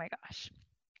like, oh my gosh.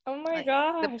 Oh my Like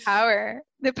gosh.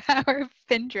 the power of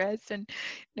Pinterest and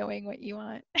knowing what you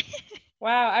want.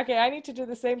 Wow. Okay, I need to do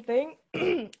the same thing.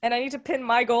 And I need to pin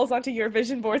my goals onto your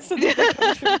vision board so that they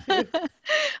come true too.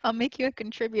 I'll make you a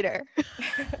contributor.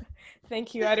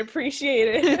 Thank you. I'd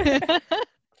appreciate it.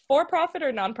 For profit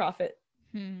or nonprofit?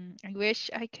 I wish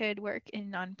I could work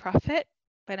in nonprofit,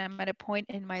 but I'm at a point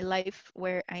in my life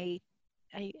where I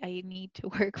need to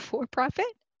work for profit.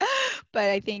 But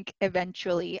I think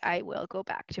eventually I will go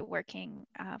back to working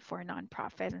for a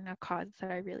nonprofit and a cause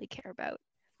that I really care about.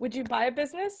 Would you buy a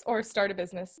business or start a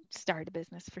business? Start a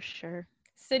business for sure.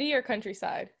 City or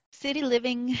countryside? City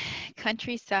living,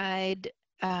 countryside,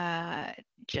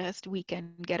 just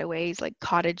weekend getaways, like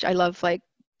cottage. I love like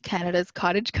Canada's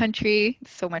cottage country.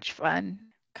 It's so much fun.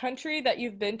 Country that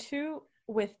you've been to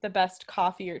with the best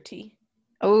coffee or tea?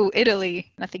 Oh,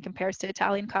 Italy. Nothing compares to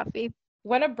Italian coffee.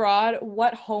 When abroad,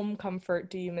 what home comfort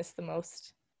do you miss the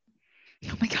most?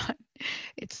 Oh my God.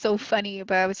 It's so funny,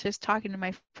 but I was just talking to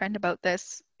my friend about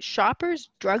this.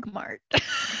 Shoppers Drug Mart.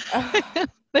 Oh,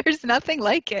 There's nothing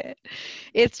like it.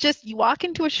 It's just you walk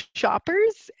into a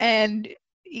Shoppers and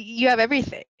you have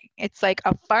everything. It's like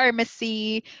a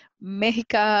pharmacy,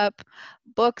 makeup,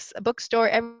 books, a bookstore,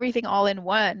 everything all in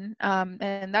one.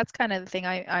 And that's kind of the thing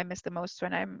I miss the most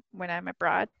when I'm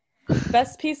abroad.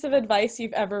 best piece of advice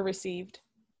you've ever received?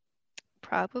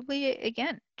 Probably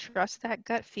again, trust that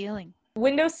gut feeling.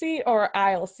 Window seat or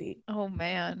aisle seat? Oh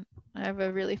man, I have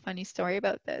a really funny story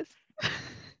about this.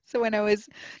 So when I was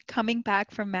coming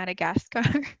back from Madagascar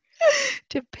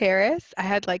to Paris, I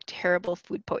had like terrible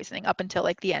food poisoning up until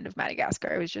like the end of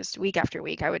Madagascar. It was just week after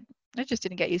week. I just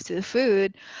didn't get used to the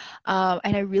food.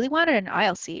 And I really wanted an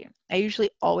aisle seat. I usually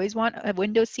always want a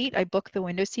window seat. I book the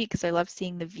window seat because I love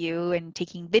seeing the view and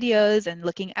taking videos and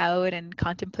looking out and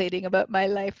contemplating about my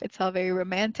life. It's all very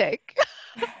romantic.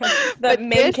 The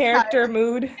main character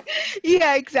mood.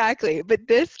 Yeah, exactly. But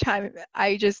this time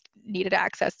I just needed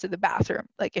access to the bathroom.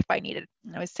 Like if I needed,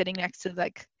 I was sitting next to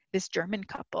like this German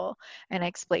couple and I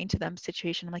explained to them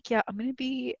situation. I'm like, yeah, I'm gonna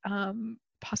be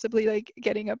possibly like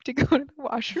getting up to go to the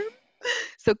washroom.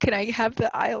 So can I have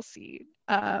the aisle seat?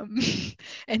 And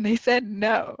they said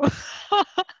no.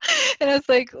 And I was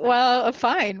like, well,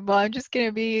 fine. Well, I'm just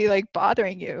gonna be like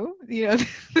bothering you,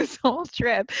 this whole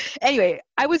trip. Anyway,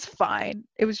 I was fine.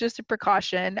 It was just a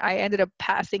precaution. I ended up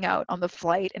passing out on the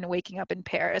flight and waking up in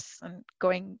Paris and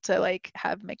going to like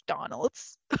have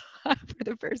McDonald's for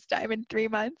the first time in 3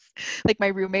 months. Like my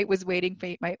old roommate was waiting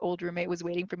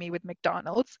for me with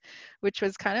McDonald's, which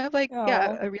was kind of like,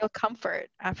 yeah, Oh, a real comfort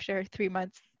after 3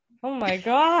 months. oh my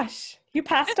gosh. You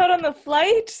passed out on the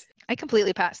flight? I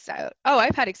completely passed out. Oh,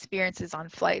 I've had experiences on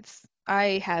flights.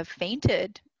 I have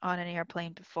fainted on an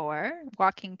airplane before,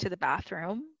 walking to the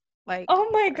bathroom. Like, Oh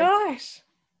my gosh.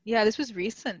 yeah, this was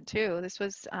recent too. This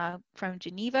was from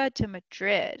Geneva to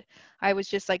Madrid. I was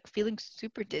just like feeling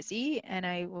super dizzy, and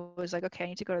I was like, okay, I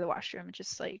need to go to the washroom.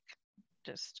 Just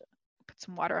put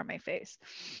some water on my face,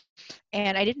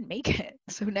 and I didn't make it.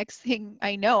 So next thing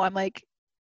I know, I'm like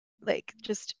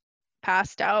just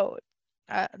passed out,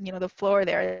 the floor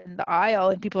there in the aisle,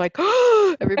 and people are like,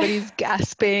 oh, everybody's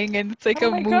gasping, and it's like Oh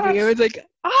a my movie. It gosh. was like,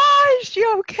 is she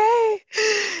okay?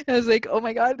 And I was like, oh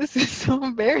my God, this is so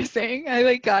embarrassing. I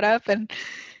like got up and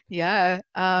yeah,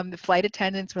 the flight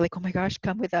attendants were like, oh my gosh,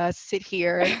 come with us, sit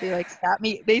here.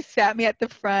 They sat me at the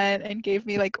front and gave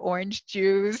me like orange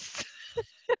juice.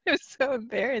 It was so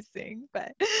embarrassing,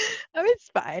 but I was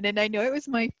fine. And I know it was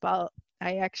my fault.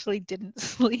 I actually didn't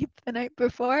sleep the night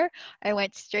before. I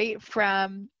went straight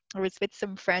I was with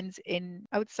some friends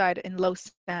outside in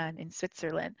Lausanne in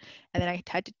Switzerland. And then I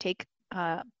had to take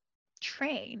a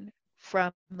train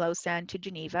from Lausanne to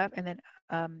Geneva and then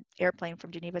airplane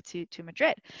from Geneva to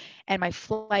Madrid. And my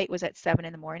flight was at 7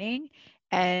 in the morning.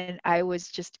 And I was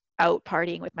just out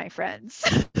partying with my friends.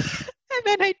 And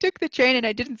then I took the train and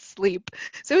I didn't sleep.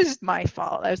 So it was just my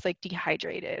fault. I was like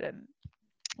dehydrated and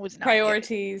was not good.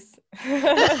 Priorities.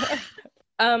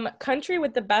 Country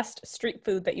with the best street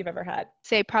food that you've ever had.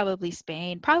 Say probably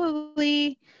Spain.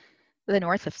 Probably the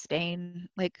north of Spain,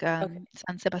 like Okay.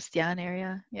 San Sebastian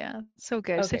area. Yeah, so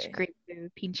good. Such Okay. great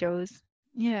food, pinchos.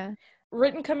 Yeah.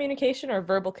 Written communication or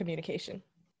verbal communication?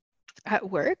 At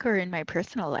work or in my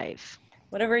personal life?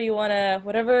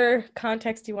 Whatever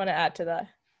context you want to add to that.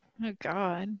 Oh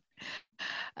God.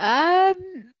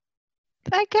 Um,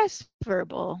 I guess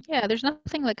verbal. Yeah, there's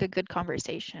nothing like a good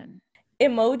conversation.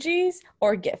 Emojis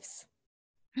or GIFs?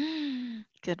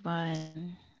 Good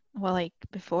one. Well, like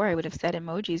before, I would have said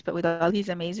emojis, but with all these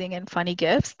amazing and funny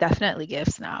GIFs, definitely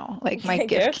GIFs now. Like my GIF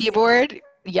GIFs? keyboard,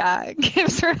 yeah,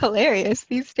 GIFs are hilarious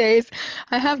these days.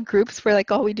 I have groups where like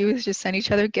all we do is just send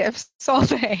each other GIFs all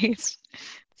day. It's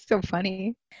so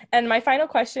funny. And my final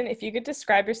question, if you could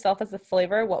describe yourself as a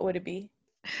flavor, what would it be?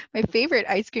 My favorite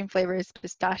ice cream flavor is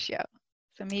pistachio.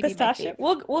 So maybe my Pistachio?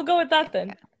 favorite. We'll go with that then.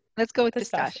 Yeah. Let's go with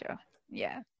Pistachio. pistachio.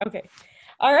 Yeah. Okay.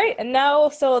 All right. And now,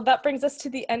 so that brings us to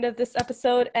the end of this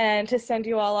episode. And to send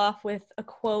you all off with a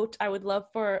quote, I would love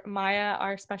for Maya,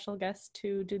 our special guest,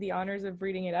 to do the honors of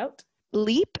reading it out.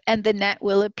 Leap and the net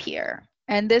will appear.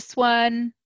 And this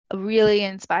one really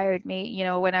inspired me,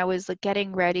 when I was like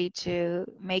getting ready to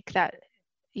make that,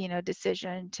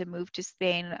 decision to move to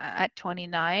Spain at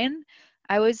 29.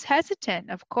 I was hesitant.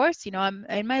 Of course, I'm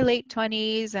in my late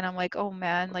 20s and I'm like, oh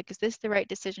man, like, is this the right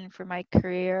decision for my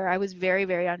career? I was very,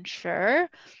 very unsure. And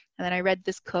then I read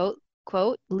this quote,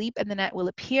 leap and the net will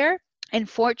appear. And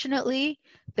fortunately,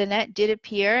 the net did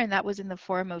appear, and that was in the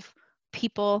form of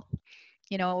people.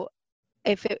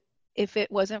 If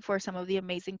it wasn't for some of the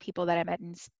amazing people that I met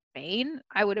in Spain,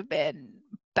 I would have been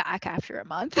back after a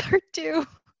month or two.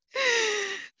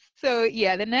 So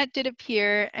yeah, the net did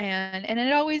appear, and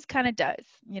it always kind of does.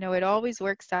 It always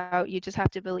works out. You just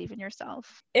have to believe in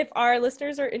yourself. If our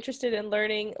listeners are interested in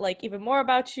learning like even more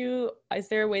about you, is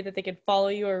there a way that they can follow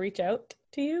you or reach out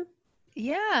to you?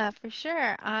 Yeah, for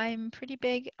sure. I'm pretty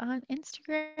big on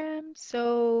Instagram,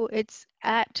 so it's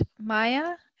at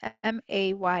Maya,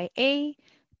 Maya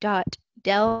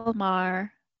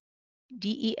 .delmar,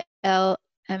 DELMAR,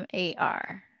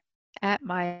 at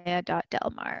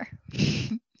Maya.delmar.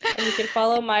 And you can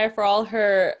follow Maya for all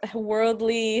her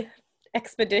worldly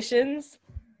expeditions.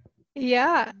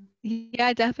 Yeah,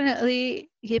 definitely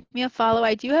give me a follow.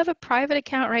 I do have a private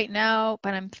account right now,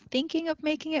 but I'm thinking of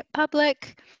making it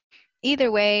public.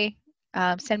 Either way,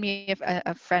 send me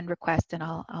a friend request and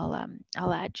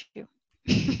I'll add you.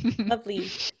 Lovely.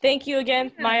 Thank you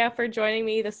again, Maya, for joining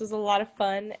me. This was a lot of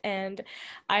fun, and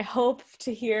I hope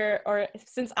to hear, or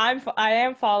since I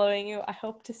am following you, I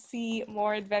hope to see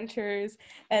more adventures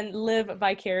and live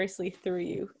vicariously through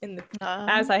you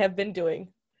as I have been doing.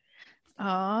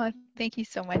 Oh, thank you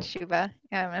so much, Shuba.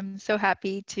 I'm so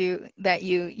happy that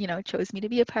you chose me to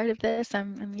be a part of this.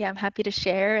 I'm happy to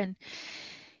share, and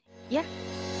yeah.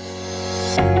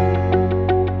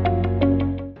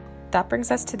 That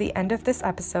brings us to the end of this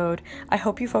episode. I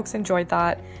hope you folks enjoyed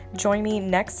that. Join me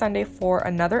next Sunday for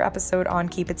another episode on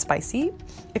Keep It Spicy.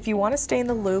 If you want to stay in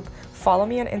the loop, follow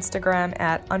me on Instagram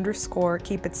at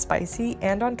 _keepitspicy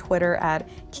and on Twitter at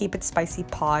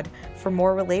keepitspicypod for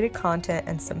more related content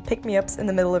and some pick-me-ups in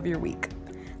the middle of your week.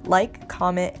 Like,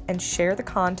 comment, and share the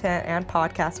content and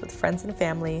podcast with friends and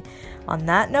family. On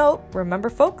that note, remember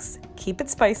folks, keep it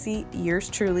spicy. Yours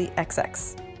truly,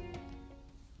 XX.